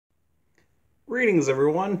Greetings,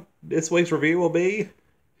 everyone. This week's review will be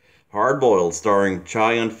Hard Boiled, starring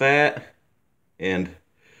Chow Yun-fat and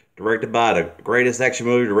directed by the greatest action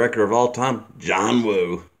movie director of all time, John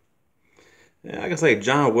Woo. Yeah, I can say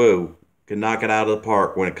John Woo can knock it out of the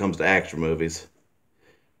park when it comes to action movies.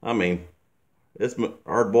 I mean, this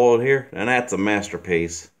Hard Boiled here, and that's a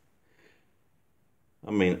masterpiece.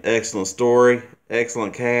 I mean, excellent story,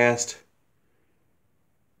 excellent cast,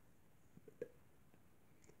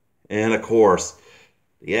 and of course,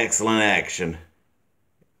 the excellent action.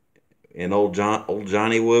 And old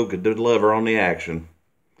Johnny Woo could deliver on the action.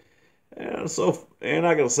 And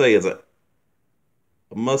I gotta say, it's a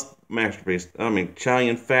must masterpiece. I mean, Chow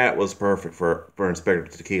Yun-fat was perfect for Inspector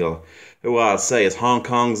Tequila, who I'd say is Hong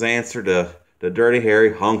Kong's answer to Dirty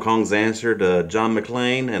Harry, Hong Kong's answer to John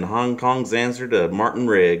McClane, and Hong Kong's answer to Martin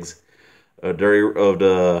Riggs, of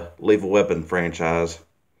the Lethal Weapon franchise.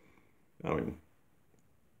 I mean,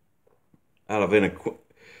 out of a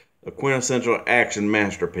quintessential action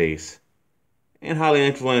masterpiece, and highly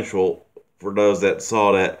influential for those that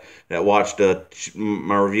saw that watched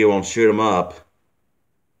my review on Shoot 'Em Up,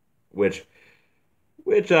 which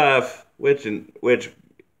which got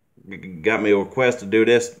me a request to do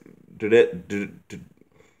this to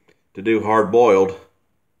do Hard Boiled.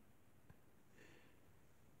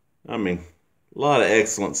 I mean, a lot of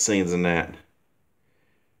excellent scenes in that.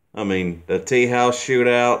 I mean, the tea house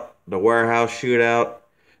shootout, the warehouse shootout,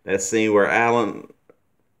 that scene where Alan,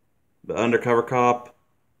 the undercover cop,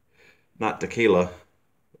 not Tequila,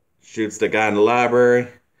 shoots the guy in the library.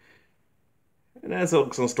 And that's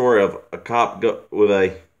some story of a cop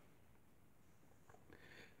who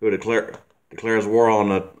declares war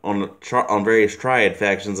on various triad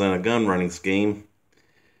factions in a gun running scheme,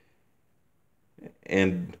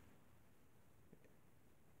 and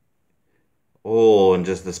and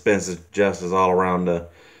just dispenses justice all around the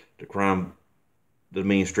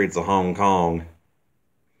mean streets of Hong Kong.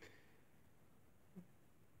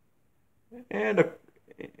 And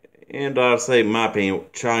I'd say, in my opinion,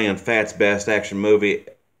 Chow Yun-fat's best action movie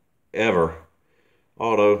ever.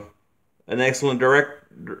 Although an excellent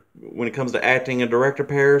when it comes to acting and director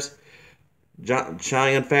pairs, Chow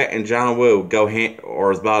Yun-fat and John Woo go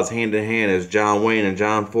about as hand in hand as John Wayne and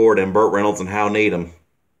John Ford and Burt Reynolds and Hal Needham.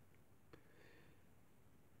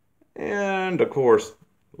 And of course,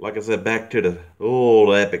 like I said, back to the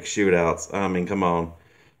old epic shootouts. I mean, come on,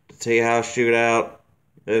 the tea house shootout.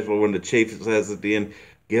 That's when the chief says at the end,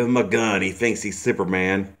 "Give him a gun. He thinks he's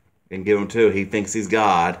Superman," and give him two. He thinks he's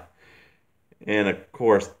God. And of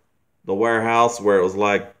course, the warehouse where it was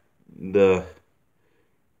like the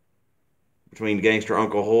between gangster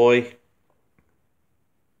Uncle Hoy,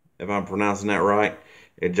 if I'm pronouncing that right,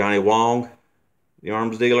 and Johnny Wong, the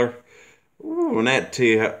arms dealer. Ooh, and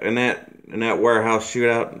that warehouse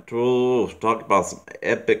shootout. Ooh, talk about some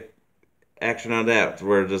epic action on that,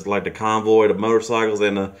 where just like the convoy, the motorcycles,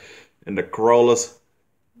 and the Corollas.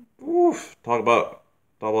 Oof, talk about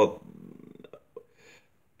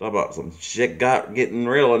some shit getting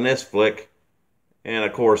real in this flick. And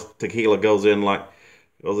of course, Tequila goes in like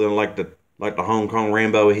the Hong Kong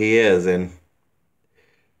Rambo he is, and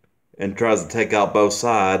tries to take out both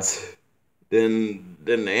sides. Then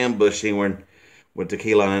the ambush scene when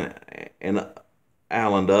Tequila and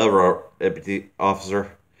Alan, the other deputy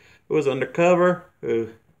officer, who was undercover,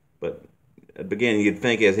 but at the beginning you'd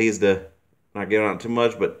think as he's not giving out too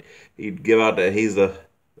much, but he'd give out that he's the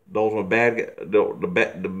ultimate bad guy,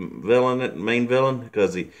 the villain, the main villain,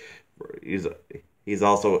 because he's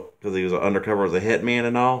also, because he was undercover as a hitman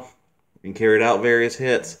and all, and carried out various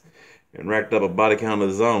hits and racked up a body count of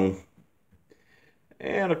his own.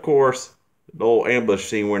 And of course, the old ambush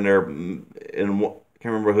scene when they're can't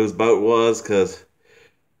remember whose boat it was, because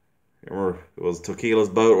remember it was Tequila's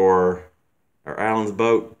boat or Alan's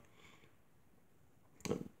boat.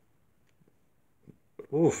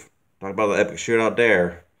 Oof! Talk about the epic shootout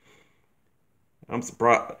there. I'm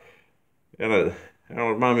surprised. And it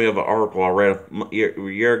remind me of an article I read a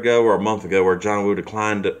year ago or a month ago where John Woo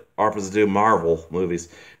declined offers to do Marvel movies,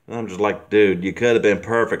 and I'm just like, dude, you could have been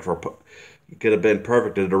perfect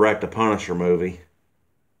to direct a Punisher movie.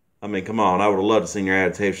 I mean, come on, I would have loved to see your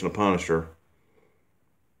adaptation of Punisher.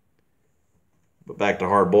 But back to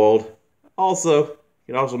Hard Boiled. Also, you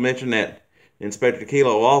can also mention that Inspector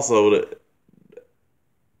Kilo also,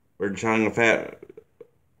 where Chow Yun-fat,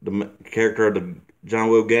 the character of the John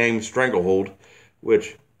Woo game Stranglehold,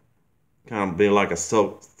 which kind of be like a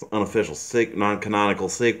unofficial non-canonical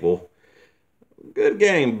sequel. Good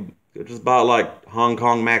game, just about like Hong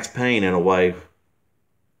Kong Max Payne in a way.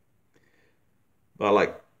 But I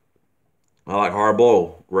like Hard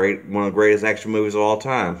Boiled, one of the greatest action movies of all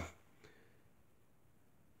time.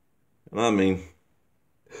 And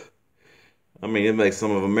it makes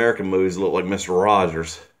some of American movies look like Mr.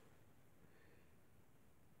 Rogers.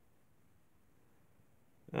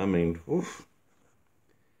 Oof.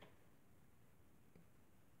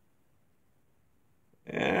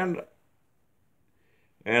 And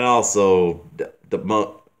also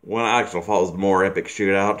one I actually thought was the more epic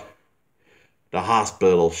shootout, the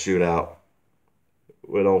hospital shootout.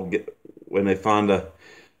 When they find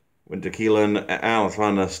when Tequila and Alan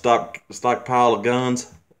find a stockpile of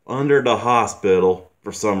guns under the hospital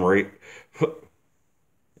for some reason,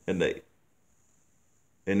 and they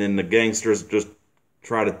and then the gangsters just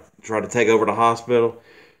try to take over the hospital.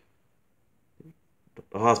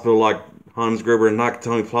 The hospital like Hans Gruber and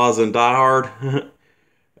Nakatomi Plaza and Die Hard.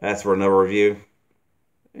 That's for another review.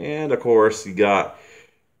 And of course how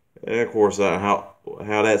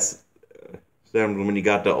that's when you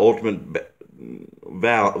got the ultimate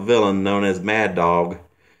villain known as Mad Dog.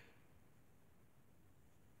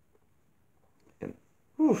 And,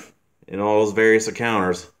 in all those various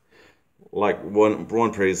encounters, like one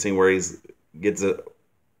previous scene where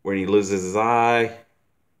where he loses his eye,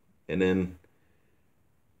 and then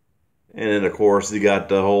of course you got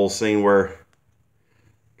the whole scene where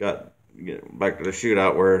back to the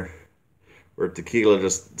shootout where Tequila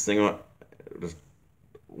just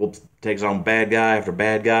takes on bad guy after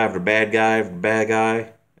bad guy after bad guy after bad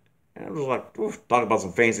guy. And I was like, talk about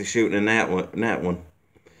some fancy shooting in that one.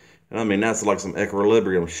 And that's like some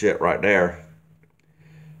equilibrium shit right there.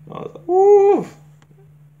 I was like, woo!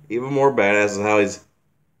 Even more badass is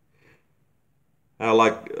how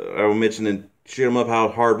like I was mentioning Shoot 'Em Up, how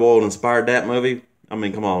Hard Boiled inspired that movie.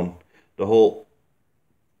 Come on, the whole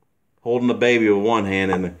holding the baby with one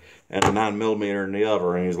hand and a 9mm in the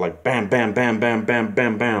other, and he's like bam, bam, bam, bam, bam,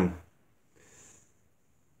 bam, bam.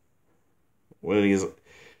 When he's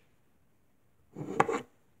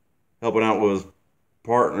helping out with his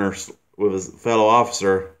partners, with his fellow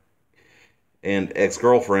officer and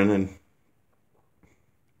ex-girlfriend, and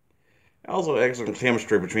also excellent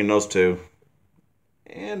chemistry between those two.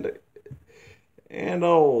 And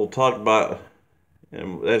I'll talk about,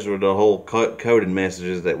 and that's where the whole coded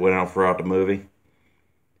messages that went out throughout the movie,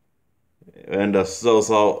 and the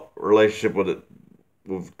so-so relationship with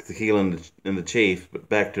Tequila and the Chief. But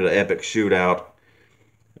back to the epic shootout.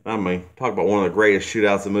 Talk about one of the greatest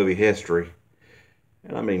shootouts in movie history.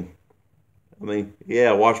 And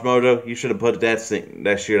yeah, Watch Mojo, you should have put that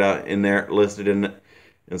shootout in there, listed in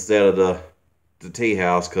instead of the tea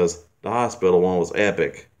house, because the hospital one was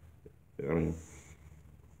epic.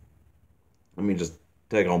 Just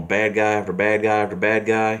take on bad guy after bad guy after bad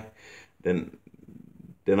guy. Then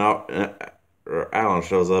Alan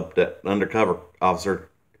shows up, that undercover officer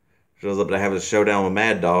shows up to have a showdown with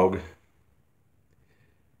Mad Dog.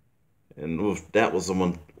 And that was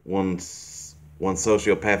one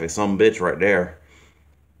sociopathic some bitch right there.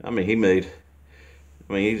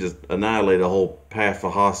 He just annihilated the whole path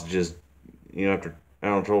of hostages. After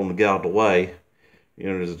Alan told him to get out the way.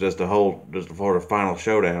 Just before the final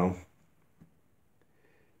showdown.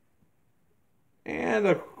 And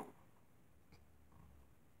of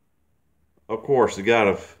course,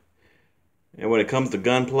 and when it comes to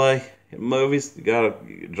gunplay in movies,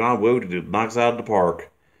 John Woo knocks out of the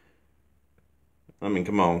park.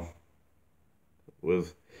 Come on.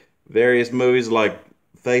 With various movies like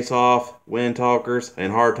Face Off, Wind Talkers,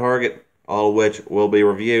 and Hard Target, all of which will be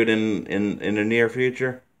reviewed in the near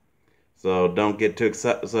future. So don't get too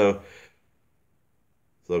excited. So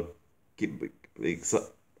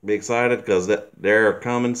be excited, because they're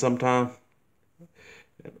coming sometime.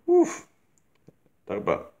 And, oof. Talk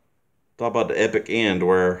about the epic end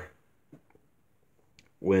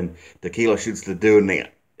when Tequila shoots the dude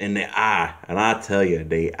in the eye, and I tell you,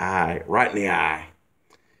 the eye, right in the eye.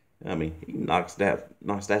 He knocks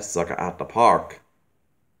that sucker out the park.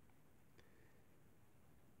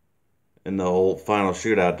 And the whole final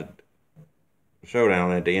showdown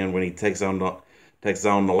at the end, when he takes on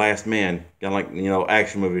the last man, kind of like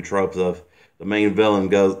action movie tropes of the main villain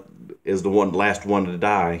is the last one to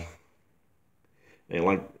die.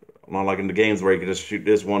 And not like in the games where you can just shoot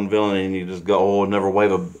this one villain and you just go, never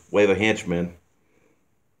wave a henchman.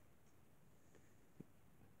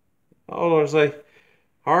 All I say,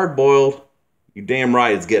 Hard Boiled, you damn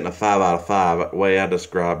right it's getting a 5 out of 5, the way I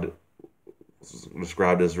described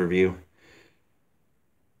this review.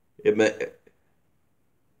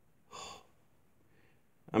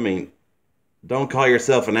 Don't call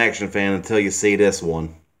yourself an action fan until you see this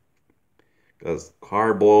one. Because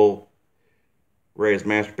Hard Boiled, greatest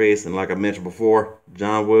masterpiece, and like I mentioned before,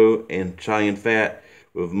 John Woo and Chow Yun-fat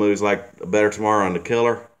with movies like A Better Tomorrow and The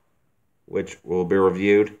Killer, which will be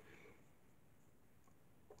reviewed.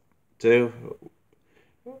 too.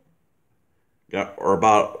 Or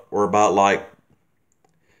about like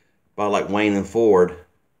Wayne and Ford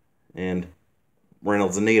and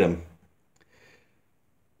Reynolds and Needham.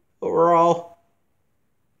 Overall,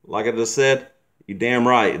 like I just said, you damn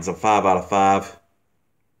right it's a 5 out of 5.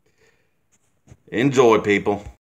 Enjoy, people.